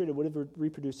good portrait, it would have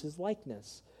reproduced his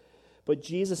likeness. But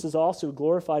Jesus is also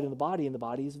glorified in the body, and the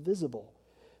body is visible.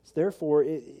 So therefore,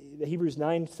 Hebrews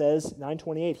 9 says,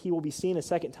 9:28, he will be seen a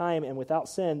second time, and without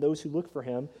sin, those who look for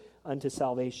him unto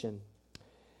salvation.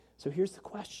 So here's the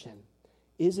question.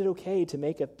 Is it okay to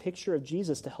make a picture of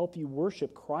Jesus to help you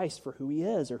worship Christ for who he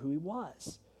is or who he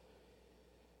was?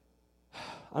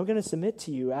 I'm going to submit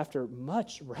to you after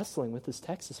much wrestling with this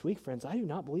text this week, friends, I do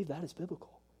not believe that is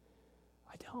biblical.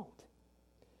 I don't.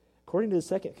 According to the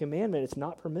second commandment, it's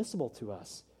not permissible to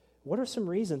us. What are some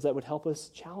reasons that would help us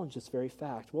challenge this very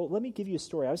fact? Well, let me give you a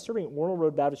story. I was serving at Warnell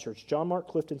Road Baptist Church. John Mark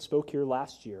Clifton spoke here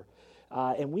last year.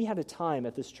 And we had a time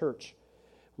at this church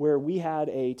where we had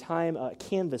a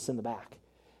canvas in the back.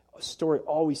 A story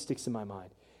always sticks in my mind.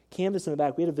 Canvas in the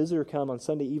back. We had a visitor come on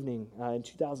Sunday evening in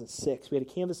 2006. We had a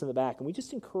canvas in the back, and we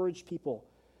just encouraged people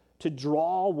to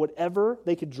draw whatever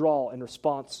they could draw in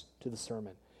response to the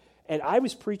sermon. And I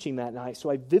was preaching that night, so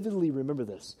I vividly remember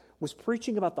this. Was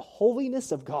preaching about the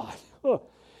holiness of God.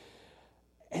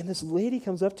 And this lady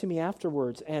comes up to me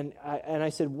afterwards, and I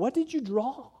said, "What did you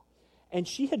draw?" And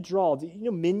she had drawn,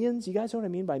 Minions? You guys know what I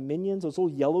mean by Minions? Those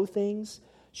little yellow things?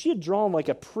 She had drawn like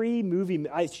a pre-movie,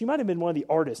 she might have been one of the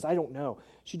artists, I don't know.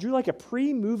 She drew like a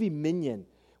pre-movie minion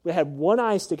that had one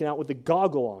eye sticking out with a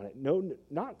goggle on it. No,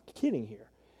 not kidding here.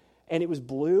 And it was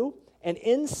blue, and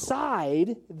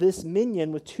inside this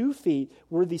minion with 2 feet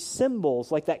were these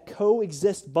symbols, like that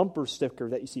coexist bumper sticker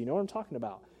that you see. You know what I'm talking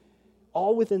about?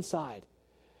 All with inside.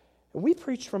 And we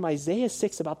preached from Isaiah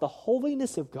 6 about the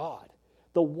holiness of God,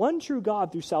 the one true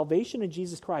God through salvation in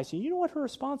Jesus Christ. And you know what her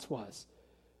response was?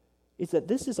 It's that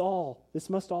this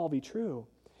must all be true.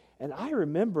 And I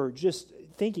remember just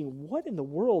thinking, what in the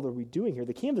world are we doing here?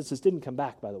 The canvases didn't come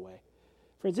back, by the way.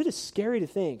 Friends, it is scary to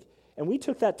think. And we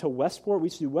took that to Westport. We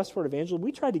used to do Westport Evangelism.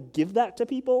 We tried to give that to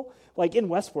people, like in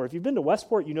Westport. If you've been to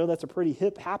Westport, you know that's a pretty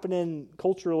hip, happening,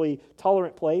 culturally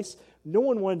tolerant place. No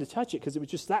one wanted to touch it because it was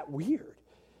just that weird.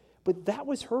 But that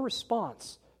was her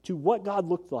response to what God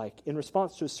looked like in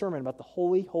response to a sermon about the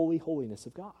holy, holy, holiness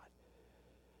of God.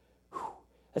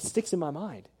 That sticks in my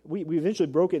mind. We eventually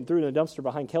broke it and threw it in a dumpster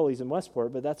behind Kelly's in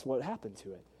Westport, but that's what happened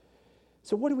to it.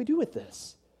 So what do we do with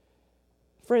this?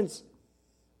 Friends,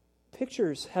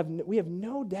 we have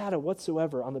no data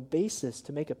whatsoever on the basis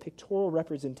to make a pictorial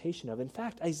representation of. In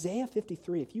fact, Isaiah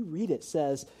 53, if you read it,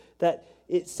 says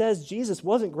Jesus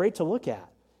wasn't great to look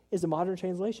at, is a modern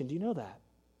translation. Do you know that?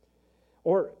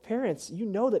 Or parents, you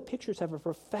know that pictures have a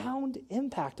profound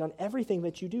impact on everything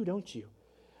that you do, don't you?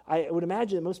 I would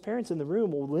imagine that most parents in the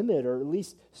room will limit or at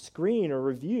least screen or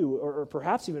review or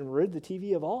perhaps even rid the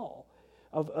TV of all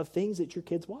of things that your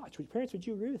kids watch. Parents, would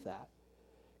you agree with that?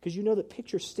 Because you know that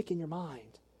pictures stick in your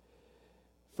mind.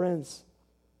 Friends,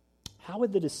 how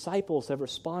would the disciples have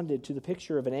responded to the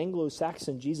picture of an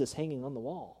Anglo-Saxon Jesus hanging on the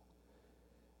wall?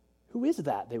 Who is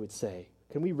that, they would say?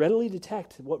 Can we readily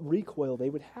detect what recoil they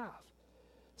would have?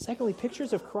 Secondly,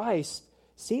 pictures of Christ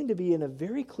seem to be in a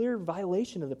very clear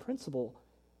violation of the principle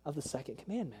of the second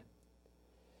commandment.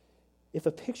 If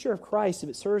a picture of Christ, if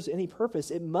it serves any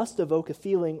purpose, it must evoke a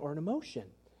feeling or an emotion.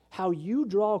 How you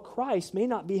draw Christ may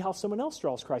not be how someone else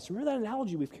draws Christ. Remember that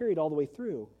analogy we've carried all the way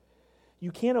through.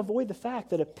 You can't avoid the fact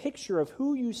that a picture of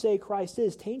who you say Christ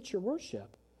is taints your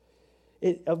worship.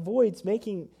 It avoids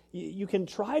you can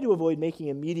try to avoid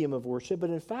making a medium of worship, but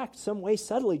in fact, some way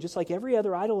subtly, just like every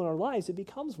other idol in our lives, it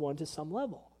becomes one to some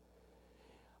level.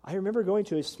 I remember going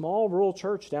to a small rural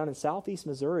church down in southeast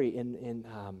Missouri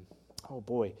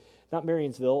not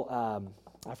Marionville,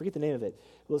 I forget the name of it.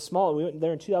 It was small. We went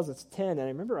there in 2010, and I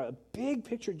remember a big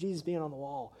picture of Jesus being on the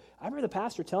wall. I remember the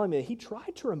pastor telling me that he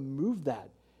tried to remove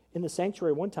that in the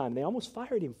sanctuary one time. They almost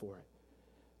fired him for it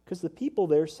because the people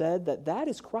there said that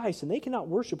is Christ, and they cannot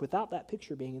worship without that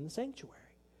picture being in the sanctuary.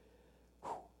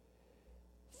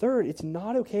 Third, it's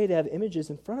not okay to have images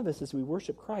in front of us as we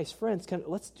worship Christ. Friends,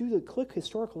 let's do the quick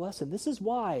historical lesson. This is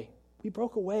why we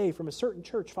broke away from a certain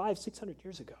church 500-600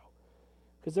 years ago.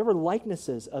 Because there were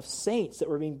likenesses of saints that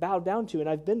were being bowed down to. And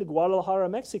I've been to Guadalajara,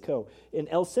 Mexico, in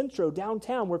El Centro,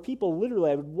 downtown, where people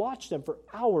literally, I would watch them for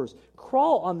hours,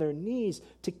 crawl on their knees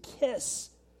to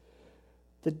kiss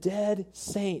the dead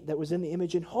saint that was in the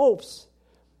image in hopes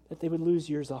that they would lose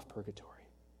years off purgatory.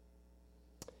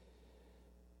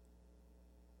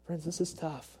 Friends, this is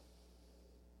tough.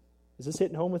 Is this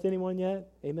hitting home with anyone yet?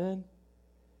 Amen?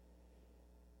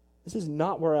 This is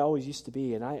not where I always used to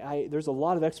be, and there's a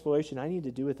lot of exploration I need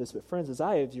to do with this, but friends, as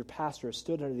I, as your pastor, have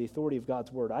stood under the authority of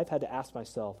God's word, I've had to ask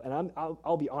myself, and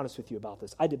I'll be honest with you about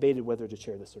this. I debated whether to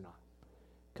share this or not,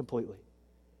 completely.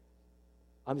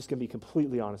 I'm just going to be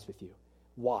completely honest with you.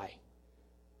 Why?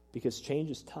 Because change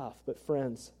is tough, but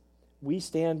friends, I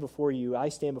stand before you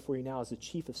now as the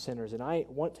chief of sinners, and I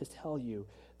want to tell you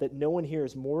that no one here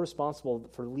is more responsible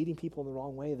for leading people in the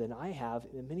wrong way than I have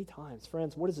many times.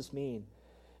 Friends, what does this mean?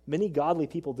 Many godly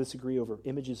people disagree over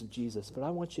images of Jesus, but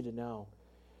I want you to know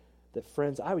that,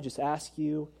 friends, I would just ask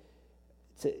you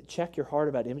to check your heart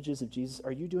about images of Jesus.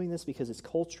 Are you doing this because it's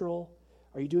cultural?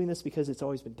 Are you doing this because it's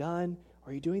always been done?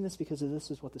 Are you doing this because this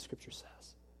is what the Scripture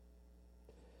says?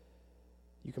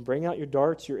 You can bring out your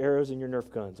darts, your arrows, and your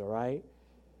Nerf guns, all right?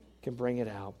 You can bring it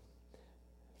out.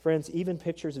 Friends, even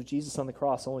pictures of Jesus on the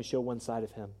cross only show one side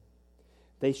of him.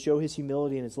 They show his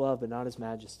humility and his love, but not his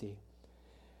majesty.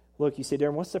 Look, you say,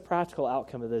 Darren, what's the practical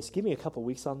outcome of this? Give me a couple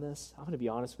weeks on this. I'm going to be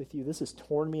honest with you. This has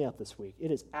torn me up this week.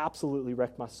 It has absolutely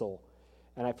wrecked my soul.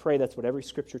 And I pray that's what every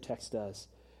Scripture text does.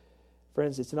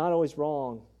 Friends, it's not always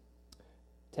wrong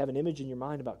to have an image in your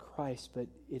mind about Christ, but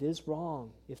it is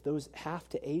wrong if those have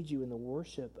to aid you in the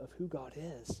worship of who God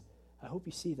is. I hope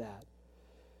you see that.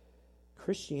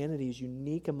 Christianity is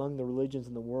unique among the religions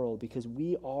in the world because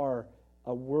we are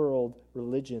a world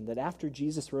religion that after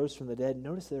Jesus rose from the dead,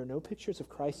 notice there are no pictures of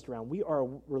Christ around. We are a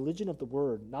religion of the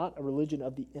Word, not a religion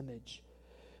of the image.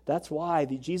 That's why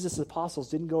Jesus' apostles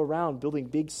didn't go around building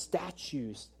big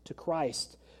statues to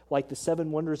Christ like the 7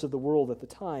 wonders of the world at the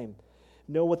time.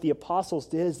 No, what the apostles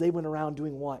did is they went around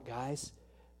doing what, guys?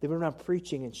 They went around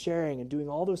preaching and sharing and doing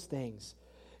all those things.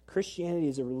 Christianity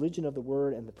is a religion of the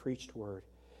Word and the preached Word.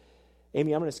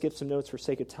 Amy, I'm going to skip some notes for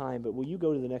sake of time, but will you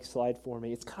go to the next slide for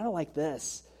me? It's kind of like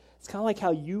this. It's kind of like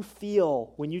how you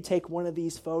feel when you take one of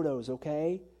these photos,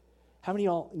 okay? How many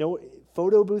of y'all know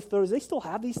photo booth photos? They still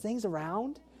have these things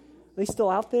around? Are they still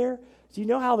out there? Do you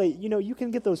know how you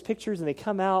can get those pictures and they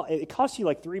come out. It costs you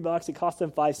like $3. It costs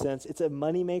them 5 cents. It's a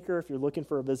moneymaker if you're looking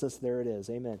for a business. There it is.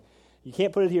 Amen. You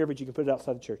can't put it here, but you can put it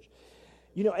outside the church.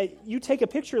 You take a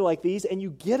picture like these and you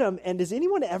get them, and does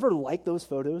anyone ever like those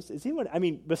photos?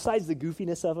 Besides the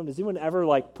goofiness of them, does anyone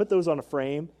ever put those on a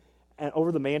frame and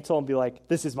over the mantle and be like,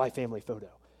 this is my family photo?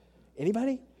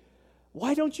 Anybody?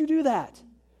 Why don't you do that?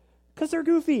 Because they're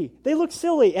goofy. They look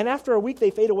silly, and after a week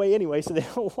they fade away anyway, so they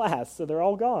don't last, so they're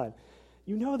all gone.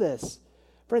 You know this.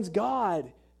 Friends,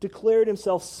 God declared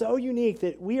himself so unique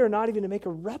that we are not even to make a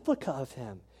replica of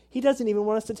him. He doesn't even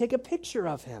want us to take a picture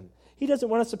of him. He doesn't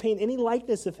want us to paint any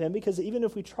likeness of him, because even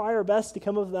if we try our best to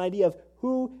come up with an idea of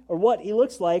who or what he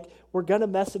looks like, we're going to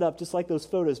mess it up just like those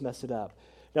photos mess it up.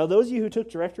 Now, those of you who took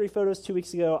directory photos 2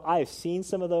 weeks ago, I have seen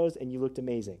some of those, and you looked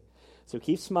amazing. So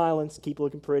keep smiling, keep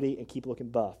looking pretty, and keep looking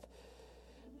buff.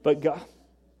 But God,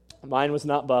 mine was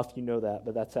not buff, you know that,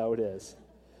 but that's how it is.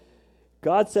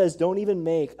 God says, don't even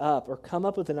make up or come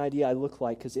up with an idea I look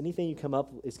like, because anything you come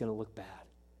up with is going to look bad.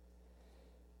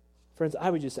 Friends,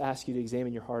 I would just ask you to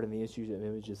examine your heart and the issues of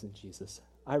images in Jesus.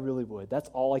 I really would. That's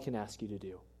all I can ask you to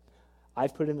do.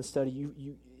 I've put in the study.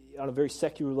 You on a very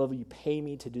secular level, you pay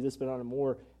me to do this, but on a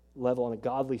more level, on a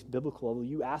godly, biblical level,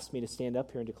 you ask me to stand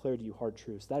up here and declare to you hard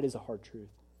truths. That is a hard truth.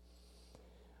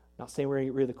 I'm not saying we're going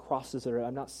to get rid of the crosses.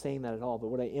 I'm not saying that at all, but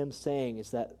what I am saying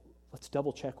is that let's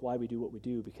double check why we do what we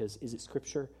do, because is it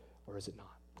Scripture or is it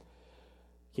not?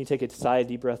 Can you take a sigh,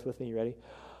 deep breath with me? You ready?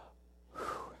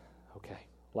 Okay.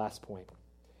 Last point.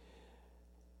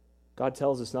 God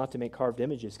tells us not to make carved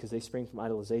images because they spring from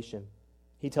idolization.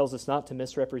 He tells us not to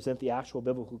misrepresent the actual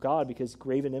biblical God because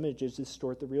graven images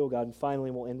distort the real God. And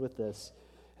finally, we'll end with this,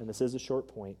 and this is a short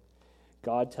point.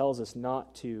 God tells us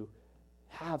not to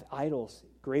have idols,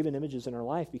 graven images in our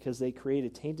life because they create a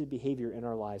tainted behavior in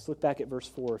our lives. Look back at verse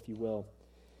 4, if you will.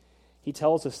 He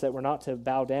tells us that we're not to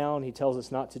bow down. He tells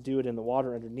us not to do it in the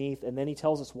water underneath. And then he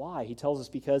tells us why. He tells us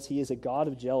because he is a God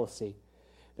of jealousy.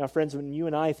 Now, friends, when you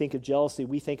and I think of jealousy,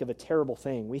 we think of a terrible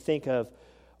thing. We think of,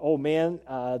 oh man,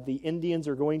 the Indians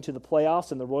are going to the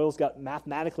playoffs and the Royals got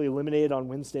mathematically eliminated on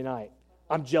Wednesday night.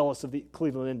 I'm jealous of the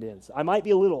Cleveland Indians. I might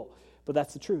be a little, but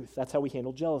that's the truth. That's how we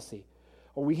handle jealousy.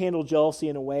 Or we handle jealousy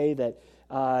in a way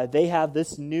that they have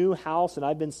this new house and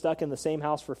I've been stuck in the same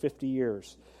house for 50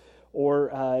 years.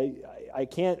 Or I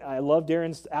love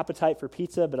Darren's appetite for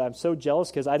pizza, but I'm so jealous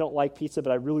because I don't like pizza,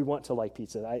 but I really want to like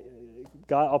pizza.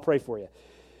 God, I'll pray for you.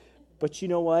 But you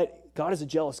know what? God is a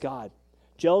jealous God.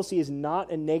 Jealousy is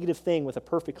not a negative thing with a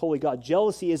perfect, holy God.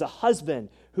 Jealousy is a husband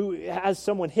who has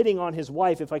someone hitting on his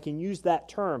wife, if I can use that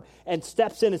term, and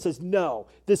steps in and says, no,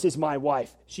 this is my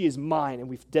wife. She is mine, and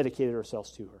we've dedicated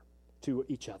ourselves to her, to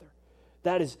each other.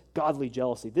 That is godly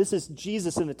jealousy. This is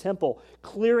Jesus in the temple,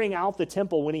 clearing out the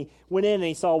temple when he went in and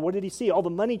he saw, what did he see? All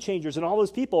the money changers and all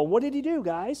those people. And what did he do,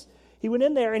 guys? He went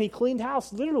in there and he cleaned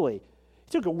house, literally.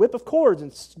 He took a whip of cords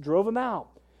and drove them out.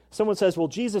 Someone says, well,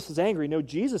 Jesus was angry. No,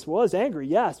 Jesus was angry,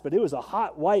 yes, but it was a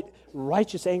hot, white,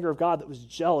 righteous anger of God that was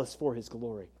jealous for his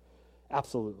glory.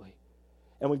 Absolutely.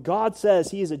 And when God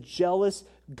says he is a jealous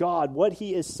God, what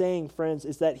he is saying, friends,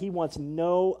 is that he wants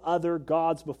no other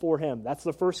gods before him. That's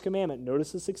the first commandment.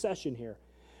 Notice the succession here.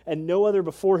 And no other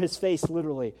before his face,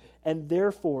 literally. And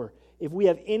therefore, if we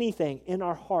have anything in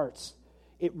our hearts,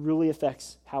 it really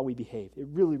affects how we behave. It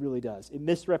really, really does. It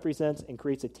misrepresents and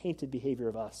creates a tainted behavior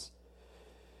of us.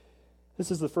 This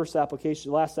is the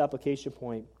last application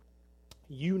point.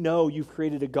 You know you've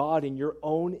created a God in your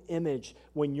own image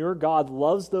when your God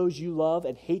loves those you love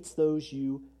and hates those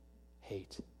you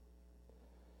hate.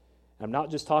 I'm not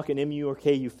just talking MU or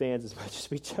KU fans as much as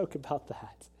we joke about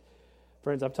that.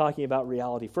 Friends, I'm talking about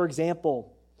reality. For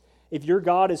example, if your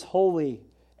God is holy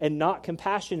and not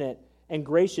compassionate and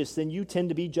gracious, then you tend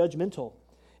to be judgmental.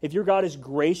 If your God is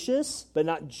gracious but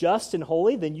not just and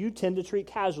holy, then you tend to treat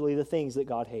casually the things that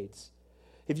God hates.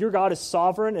 If your God is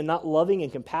sovereign and not loving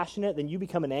and compassionate, then you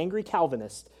become an angry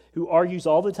Calvinist who argues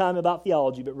all the time about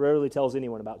theology but rarely tells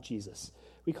anyone about Jesus.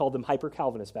 We called them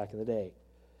hyper-Calvinists back in the day.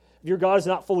 If your God is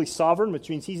not fully sovereign, which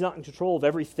means he's not in control of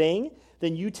everything,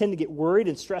 then you tend to get worried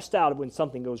and stressed out when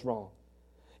something goes wrong.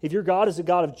 If your God is a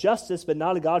God of justice but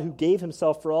not a God who gave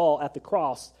himself for all at the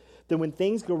cross, then when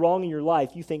things go wrong in your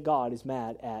life, you think God is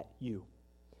mad at you.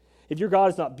 If your God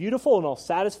is not beautiful and all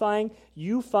satisfying,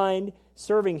 you find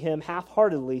serving him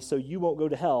half-heartedly so you won't go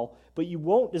to hell, but you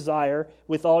won't desire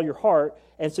with all your heart,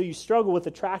 and so you struggle with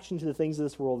attraction to the things of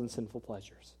this world and sinful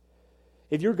pleasures.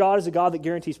 If your God is a God that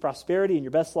guarantees prosperity in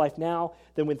your best life now,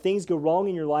 then when things go wrong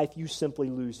in your life, you simply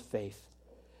lose faith.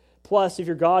 Plus, if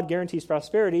your God guarantees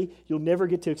prosperity, you'll never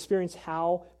get to experience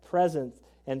how present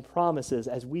and promises,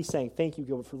 as we sang, thank you,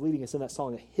 Gilbert, for leading us in that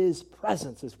song, that his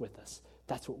presence is with us.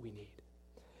 That's what we need.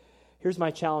 Here's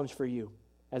my challenge for you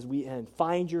as we end.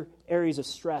 Find your areas of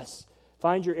stress.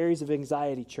 Find your areas of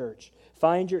anxiety, church.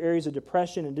 Find your areas of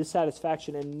depression and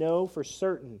dissatisfaction and know for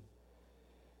certain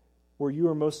where you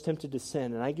are most tempted to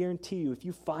sin. And I guarantee you, if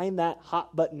you find that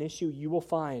hot button issue, you will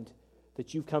find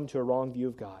that you've come to a wrong view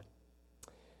of God.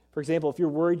 For example, if you're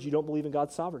worried you don't believe in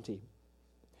God's sovereignty,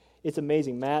 it's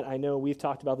amazing. Matt, I know we've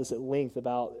talked about this at length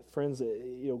about friends,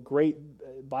 great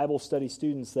Bible study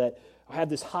students that have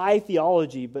this high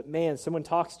theology, but man, someone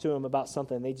talks to them about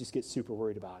something and they just get super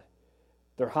worried about it.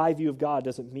 Their high view of God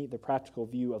doesn't meet their practical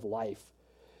view of life.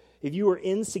 If you are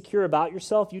insecure about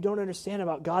yourself, you don't understand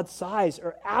about God's size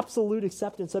or absolute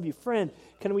acceptance of you. Friend,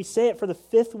 can we say it for the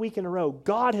 5th week in a row?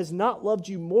 God has not loved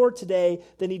you more today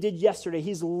than he did yesterday.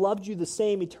 He's loved you the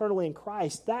same eternally in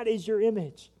Christ. That is your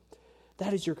image.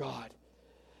 That is your God.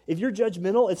 If you're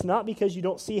judgmental, it's not because you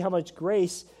don't see how much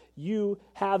grace you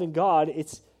have in God.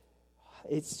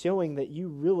 It's showing that you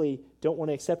really don't want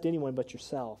to accept anyone but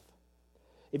yourself.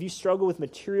 If you struggle with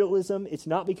materialism, it's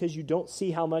not because you don't see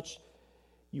how much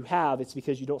you have. It's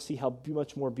because you don't see how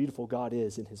much more beautiful God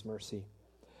is in his mercy.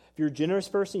 If you're a generous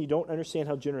person, you don't understand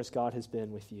how generous God has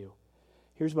been with you.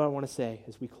 Here's what I want to say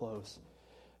as we close.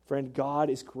 Friend, God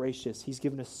is gracious. He's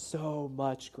given us so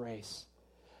much grace.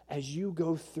 As you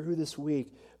go through this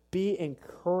week, be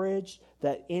encouraged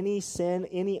that any sin,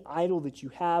 any idol that you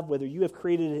have, whether you have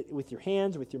created it with your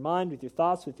hands, with your mind, with your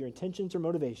thoughts, with your intentions or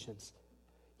motivations,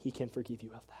 he can forgive you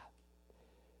of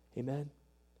that. Amen?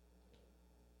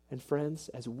 And friends,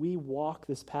 as we walk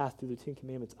this path through the Ten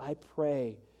Commandments, I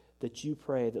pray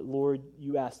that, Lord,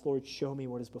 you ask, Lord, show me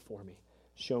what is before me.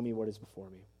 Show me what is before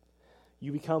me.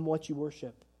 You become what you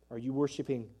worship. Are you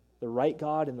worshiping the right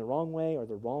God in the wrong way or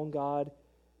the wrong God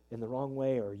in the wrong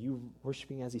way, or are you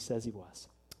worshiping as he says he was?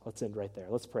 Let's end right there.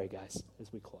 Let's pray, guys,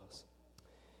 as we close.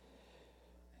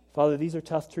 Father, these are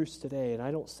tough truths today, and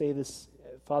I don't say this,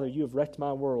 Father, you have wrecked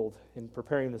my world in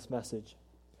preparing this message.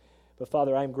 But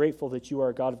Father, I am grateful that you are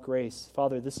a God of grace.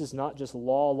 Father, this is not just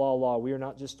law. We are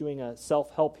not just doing a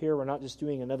self-help here. We're not just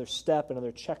doing another step,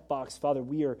 another checkbox. Father,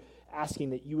 we are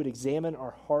asking that you would examine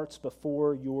our hearts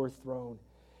before your throne.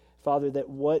 Father, that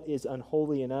what is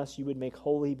unholy in us, you would make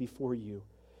holy before you.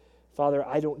 Father,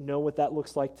 I don't know what that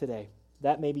looks like today.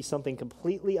 That may be something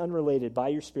completely unrelated by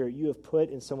your Spirit you have put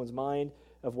in someone's mind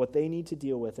of what they need to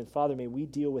deal with. And Father, may we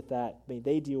deal with that. May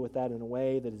they deal with that in a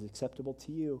way that is acceptable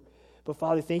to you. But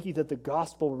Father, thank you that the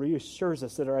gospel reassures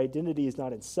us that our identity is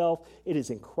not in self, it is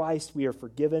in Christ. We are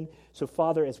forgiven. So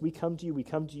Father, as we come to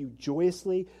you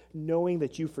joyously, knowing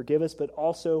that you forgive us, but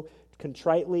also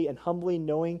contritely and humbly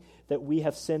knowing that we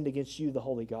have sinned against you, the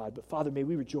holy God. But Father, may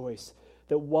we rejoice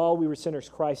that while we were sinners,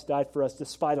 Christ died for us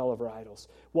despite all of our idols.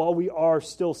 While we are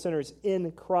still sinners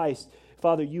in Christ,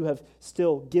 Father, you have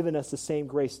still given us the same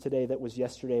grace today that was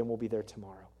yesterday and will be there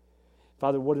tomorrow.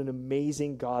 Father, what an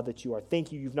amazing God that you are.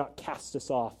 Thank you, you've not cast us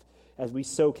off as we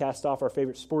so cast off our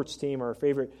favorite sports team or our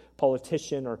favorite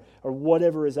politician or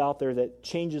whatever is out there that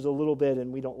changes a little bit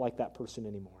and we don't like that person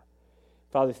anymore.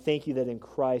 Father, thank you that in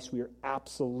Christ we are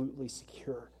absolutely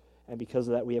secure. And because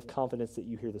of that, we have confidence that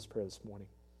you hear this prayer this morning.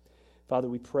 Father,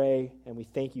 we pray and we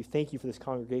thank you. Thank you for this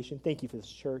congregation. Thank you for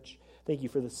this church. Thank you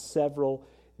for the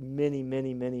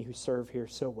many who serve here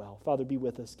so well. Father, be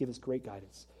with us. Give us great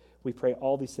guidance. We pray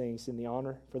all these things in the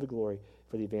honor, for the glory,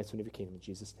 for the advancement of your kingdom. In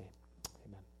Jesus' name.